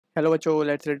Hello, Acho.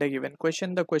 Let's read a given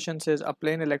question. The question says a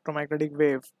plain electromagnetic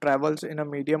wave travels in a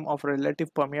medium of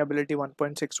relative permeability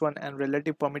 1.61 and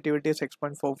relative permittivity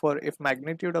 6.44. If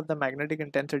magnitude of the magnetic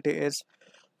intensity is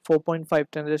 4.5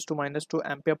 10 raised to minus 2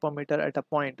 ampere per meter at a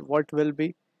point, what will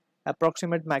be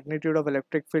approximate magnitude of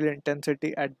electric field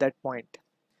intensity at that point?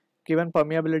 Given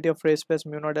permeability of phase space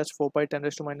mu naught as 4 pi 10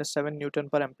 raised to minus 7 Newton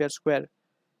per ampere square.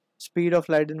 Speed of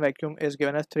light in vacuum is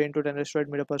given as 3 into 10 raised to 8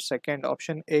 meter per second.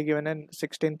 Option A given as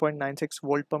 16.96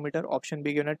 volt per meter. Option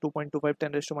B given as 2.25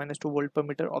 10 raised to minus 2 volt per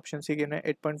meter. Option C given as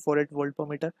 8.48 volt per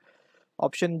meter.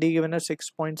 Option D given as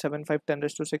 6.75 10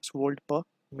 raised to 6 volt per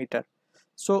meter.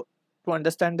 So to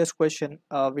understand this question,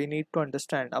 we need to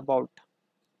understand about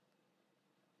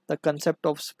the concept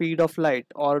of speed of light,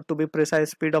 or to be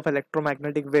precise speed of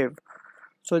electromagnetic wave.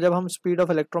 So जब हम speed of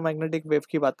electromagnetic wave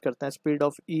की बात करते हैं, speed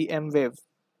of EM wave,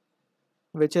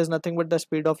 which is nothing but the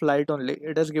speed of light only,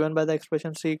 it is given by the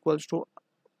expression c equals to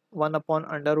 1 upon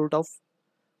under root of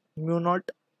mu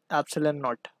naught epsilon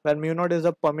naught, where mu naught is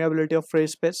the permeability of free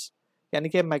space, यानी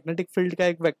कि magnetic field का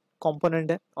एक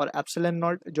component है, और epsilon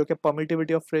not जो कि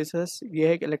permittivity of free space, ये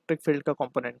है एक इलेक्ट्रिक फील्ड का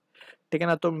कंपोनेंट. ठीक है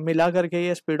ना. तो मिला करके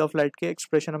ये स्पीड ऑफ लाइट की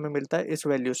एक्सप्रेशन हमें मिलता है इस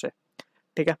वैल्यू से.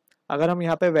 ठीक है. अगर हम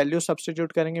यहाँ पे वैल्यू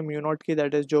सब्सटीट्यूट करेंगे म्यू नॉट की,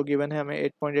 दैट इज जो गिवन है हमें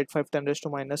 8.85 10 raised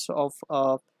to minus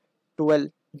of 12,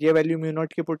 ये वैल्यू म्यू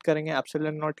नॉट की पुट करेंगे,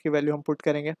 एप्सिलॉन नॉट की वैल्यू हम पुट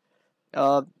करेंगे,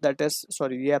 दैट इज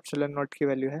सॉरी ये एप्सिलॉन नॉट की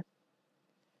वैल्यू है,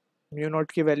 म्यू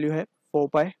नॉट की वैल्यू है 4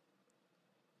 पाई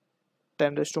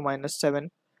 10 raised to minus 7.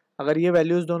 अगर ये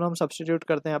वैल्यूज दोनों हम सब्सटीट्यूट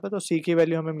करते हैं यहाँ पे, तो सी की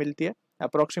वैल्यू हमें मिलती है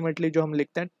अप्रोक्सीमेटली, जो हम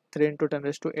लिखते हैं 3 into 10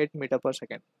 raised to 8 मीटर पर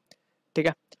सेकेंड. ठीक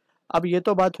है. अब ये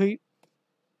तो बात हुई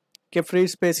कि फ्री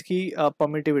स्पेस की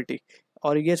परमिटिविटी,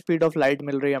 और ये स्पीड ऑफ लाइट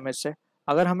मिल रही है हमें इससे.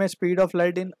 अगर हमें स्पीड ऑफ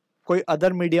लाइट इन कोई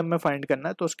अदर मीडियम में फाइंड करना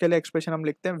है, तो उसके लिए एक्सप्रेशन हम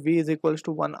लिखते हैं v is equals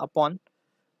to 1 upon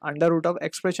under root of,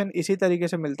 expression इसी तरीके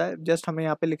से मिलता है, जस्ट हमें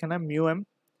यहाँ पे लिखना है म्यू एम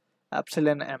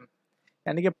एप्सिलॉन एम,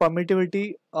 यानी कि permittivity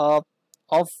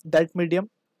of that medium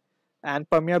and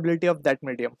permeability of that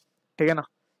medium. ठीक है ना.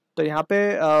 तो यहाँ पे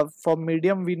for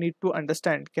medium we need to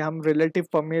understand कि हम relative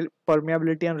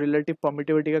permeability and relative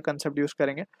permittivity का कंसेप्ट यूज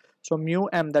करेंगे. So mu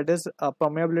M, that is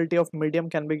permeability of medium,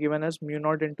 can be given as mu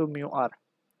naught into mu R.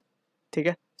 ठीक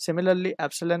है. सिमिलरली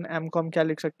एप्सिलॉन एम को हम क्या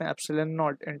लिख सकते हैं, epsilon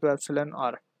not into epsilon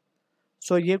R.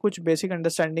 सो ये कुछ basic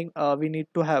understanding we need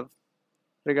to have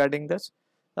regarding this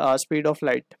speed of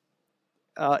light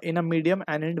in a medium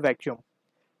and in vacuum.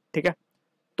 ठीक है.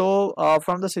 तो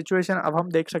फ्रॉम द सिचुएशन अब हम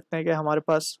देख सकते हैं कि हमारे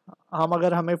पास,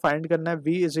 अगर हमें फाइंड करना है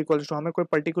v इज इक्वल्स टू, हमें कोई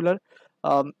पर्टिकुलर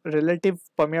रिलेटिव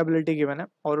परमिएबिलिटी गिवन है,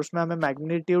 और उसमें हमें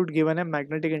मैग्नीट्यूड गिवन है,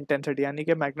 मैग्नेटिक इंटेंसिटी, यानी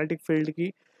कि मैग्नेटिक फील्ड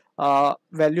की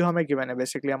वैल्यू हमें गिवन है,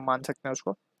 बेसिकली हम मान सकते हैं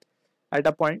उसको at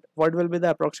a point. What will be the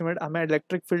approximate, हमें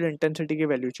इलेक्ट्रिक फील्ड इंटेंसिटी की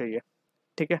वैल्यू चाहिए.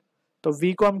 ठीक है. तो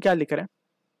v को हम क्या लिख रहे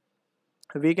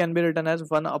हैं, v can be written as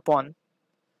 1 upon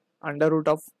under root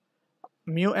of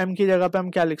mu M की जगह पे हम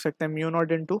क्या लिख सकते हैं, mu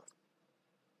naught into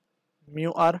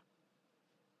mu R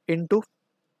into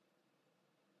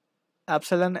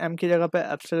epsilon M की जगह पे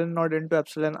epsilon not into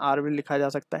epsilon R भी लिखा जा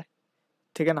सकता है.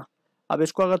 ठीक है ना. अब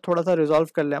इसको अगर थोड़ा सा रिजॉल्व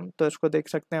कर ले हम, तो इसको देख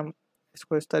सकते हैं हम,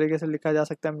 इसको इस तरीके से लिखा जा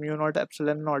सकता है म्यू नॉट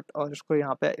एप्सिलॉन नॉट, और इसको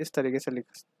यहाँ पे इस तरीके से लिख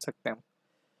सकते हैं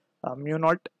हम mu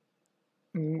naught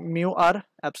mu R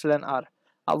epsilon R.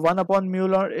 अब 1 अपॉन म्यू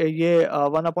नॉट, ये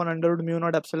 1 upon under root mu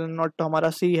naught epsilon not तो हमारा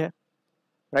सी है,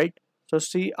 राइट. सो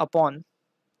सी upon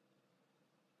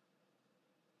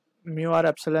mu R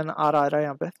epsilon R आ रहा है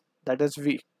यहाँ पे, दैट इज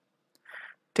वी.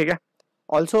 ठीक है.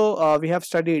 Also we have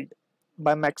studied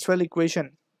by Maxwell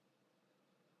equation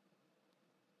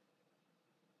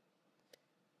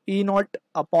E naught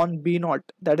upon B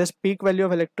naught, that is peak value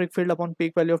of electric field upon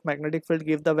peak value of magnetic field,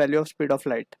 give the value of speed of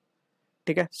light.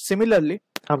 ठीक है. Similarly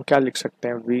हम क्या लिख सकते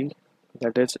हैं, V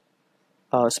that is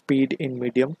speed in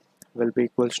medium will be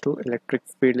equals to electric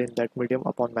field in that medium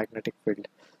upon magnetic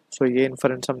field. So ये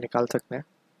inference हम निकाल सकते हैं.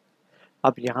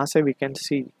 अब यहाँ से we can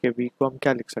see कि V को हम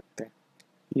क्या लिख सकते हैं,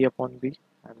 E upon B,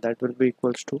 and that will be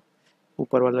equals to,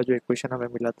 ऊपर वाला जो equation हमें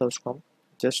मिला था उसको हम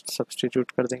just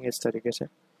substitute कर देंगे इस तरीके से,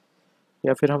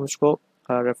 या फिर हम उसको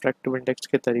रिफ्रैक्टिव इंडेक्स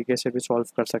के तरीके से भी सॉल्व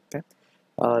कर सकते हैं.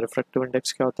 रिफ्रैक्टिव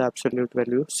इंडेक्स क्या होता है, absolute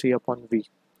value c upon v,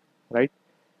 right.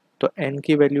 तो n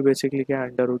की वैल्यू बेसिकली क्या है,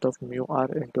 under root of mu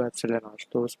R into epsilon R,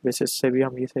 तो उस बेसिस से भी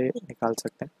हम इसे निकाल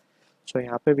सकते हैं. सो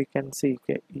यहाँ पे वी कैन सी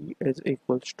कि E is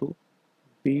equals to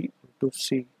b into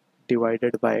C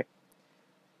divided by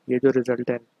ये जो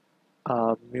रिजल्ट है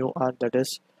mu R, that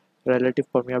is relative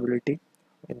permeability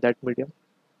in that medium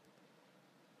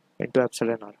into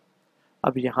epsilon R.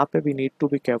 अब यहाँ पे भी नीड टू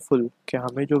बी केयरफुल कि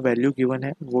हमें जो वैल्यू गिवन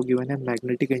है वो गिवन है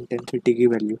मैग्नेटिक इंटेंसिटी की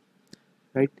value,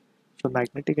 right. So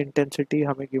magnetic intensity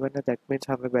हमें गिवन है, दैट मीन्स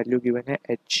हमें वैल्यू गिवन है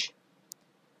h.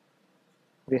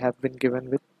 We have been given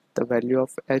with the value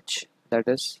of h, that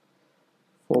is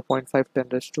 4.5 10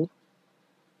 raised to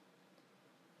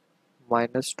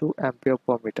 -2 ampere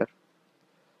per metre.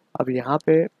 अब यहाँ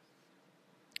पे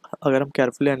अगर हम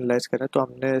केयरफुली एनालाइज करें तो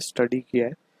हमने स्टडी किया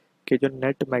है कि जो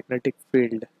नेट मैग्नेटिक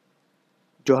फील्ड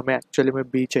जो हमें एक्चुअली में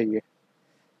बी चाहिए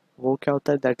वो क्या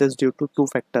होता है, that is due to two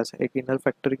factors. एक इनर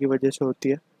फैक्टर की वजह से होती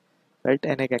है, राइट,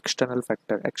 एंड एक external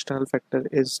factor. External factor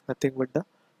is nothing but the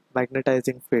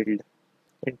magnetising field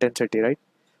intensity, right.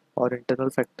 और इंटरनल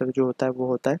फैक्टर जो होता है वो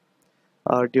होता है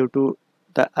due to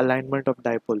the alignment of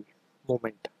dipole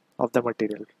moment of the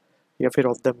material या फिर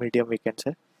of the medium we can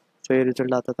say. सो ये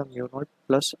रिजल्ट आता था mu naught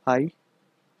plus I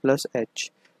plus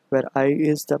H, where I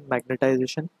is the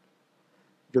magnetization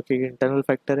जो कि इंटरनल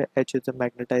फैक्टर है, H is the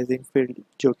magnetising field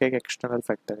जो कि एक एक्सटर्नल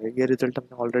फैक्टर है. ये रिजल्ट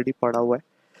हमने ऑलरेडी पढ़ा हुआ है.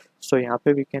 सो यहाँ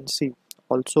पे we can see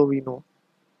also we know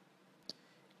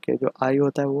कि जो आई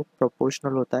होता है वो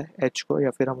प्रोपोर्शनल होता है एच को, या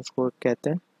फिर हम उसको कहते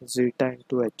हैं जीटा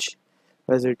इंटू एच,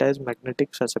 वह जीटा इज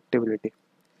मैग्नेटिक ससेप्टिबिलिटी.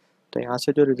 तो यहाँ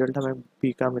से जो रिजल्ट हमें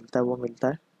बी का मिलता है वो मिलता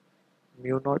है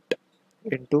म्यू नॉट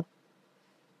इंटू,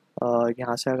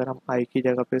 यहाँ से अगर हम आई की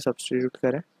जगह पे सब्सटीट्यूट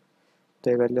करें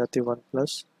तो ये वैल्यू आती है 1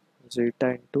 प्लस जीटा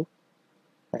इंटू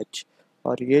एच.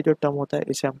 और ये जो टर्म होता है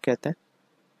इसे हम कहते हैं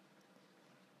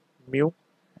mu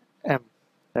M,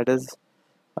 that is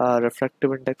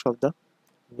refractive index of the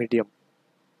medium.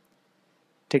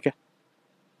 ठीक है,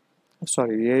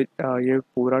 सॉरी ये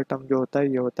पूरा टर्म जो होता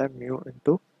है ये होता है mu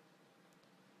into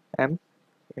M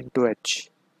into H.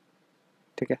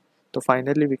 ठीक है, तो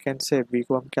finally we can say B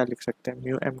को हम क्या लिख सकते हैं,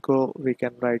 म्यू एम को we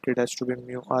can write it as to be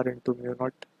mu R into mu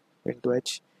naught into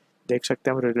H. देख सकते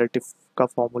हैं हम रिलेटिव का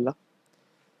फॉर्मूला.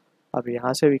 अब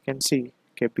यहाँ से वी कैन सी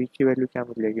कि बी की वैल्यू क्या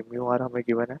मिलेगी. म्यू आर हमें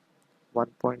गिवन है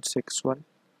 1.61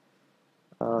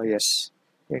 यस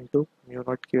इंटू म्यू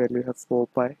नॉट की वैल्यू है 4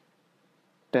 पाई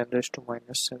 10 रेज टू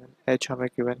 -7. एच हमें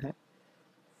गिवन है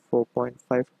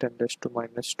 4.5 10 रेज टू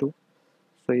 -2.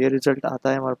 सो ये रिजल्ट आता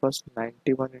है हमारे पास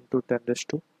 91 इंटू 10 रेज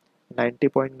टू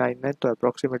 90.99. तो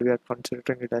approximate we are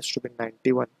considering it as to be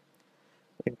 91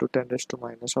 into 10 raise to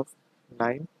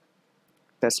 -9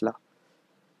 Tesla.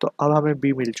 तो अब हमें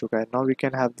बी मिल चुका है. Now we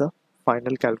can have the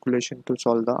final calculation to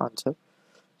solve the answer.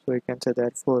 So we can say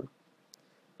therefore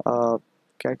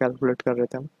क्या calculate कर रहे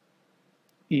थे हम,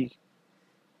 ई.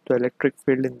 तो electric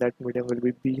field in that medium will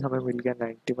be B हमें मिल गया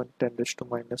 91 10 रेज टू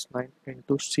 -9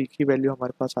 इंटू सी की वैल्यू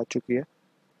हमारे पास आ चुकी है.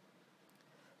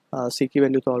 सी की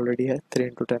वैल्यू तो ऑलरेडी है 3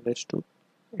 into 10 raise to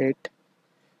 8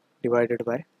 divided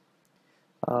by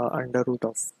under root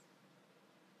of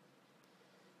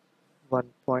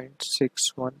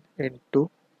 1.61 into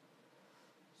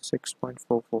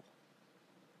 6.44.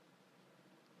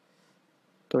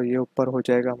 तो ये ऊपर हो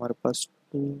जाएगा हमारे पास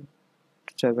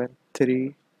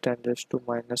 273 10 रेज टू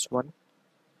 -1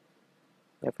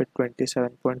 या फिर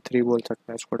 27.3 बोल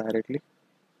सकते हैं इसको डायरेक्टली,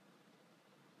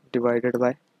 डिवाइडेड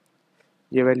बाय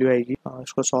ये वैल्यू आएगी.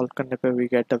 इसको सॉल्व करने पे we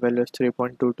get a value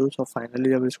 3.22. So finally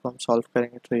जब इसको हम सॉल्व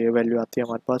करेंगे तो ये वैल्यू आती है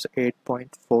हमारे पास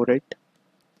 8.48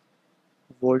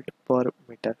 वोल्ट पर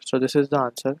metre. So this is the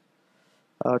answer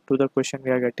to the question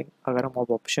we are getting. अगर हम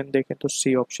अब ऑप्शन देखें तो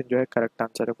सी ऑप्शन जो है करेक्ट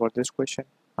आंसर है for this question.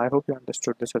 I hope you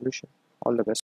understood the solution. All the best.